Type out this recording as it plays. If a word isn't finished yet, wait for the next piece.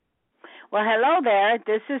Well, hello there.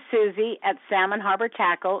 This is Susie at Salmon Harbor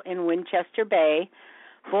Tackle in Winchester Bay.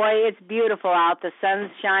 Boy, it's beautiful out. The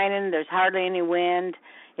sun's shining. There's hardly any wind.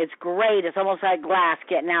 It's great. It's almost like glass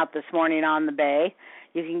getting out this morning on the bay.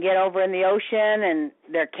 You can get over in the ocean, and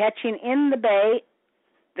they're catching in the bay.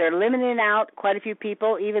 They're limiting out quite a few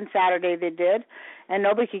people. Even Saturday they did, and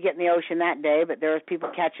nobody could get in the ocean that day. But there was people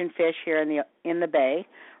catching fish here in the bay,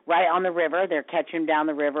 right on the river. They're catching down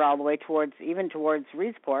the river all the way towards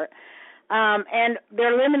Reedsport. And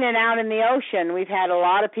they're limiting out in the ocean. We've had a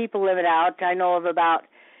lot of people limit out. I know of about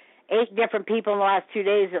 8 different people in the last 2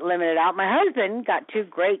 days that limited out. My husband got 2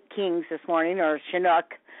 great kings this morning, or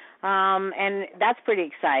Chinook, and that's pretty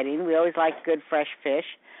exciting. We always like good fresh fish.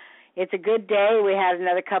 It's a good day. We had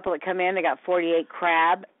another couple that come in. They got 48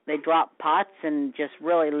 crab. They dropped pots and just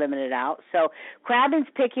really limited out. So crabbing's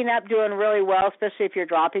picking up, doing really well, especially if you're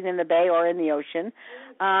dropping in the bay or in the ocean.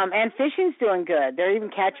 And fishing's doing good. They're even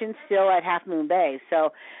catching still at Half Moon Bay.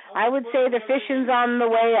 So I would say the fishing's on the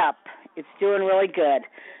way up. It's doing really good.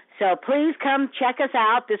 So please come check us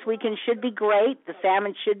out. This weekend should be great. The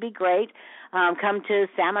salmon should be great. Come to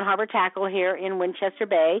Salmon Harbor Tackle here in Winchester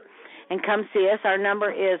Bay and come see us. Our number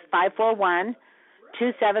is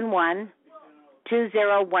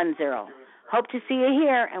 541-271-2010. Hope to see you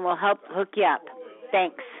here, and we'll help hook you up.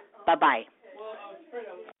 Thanks. Bye-bye.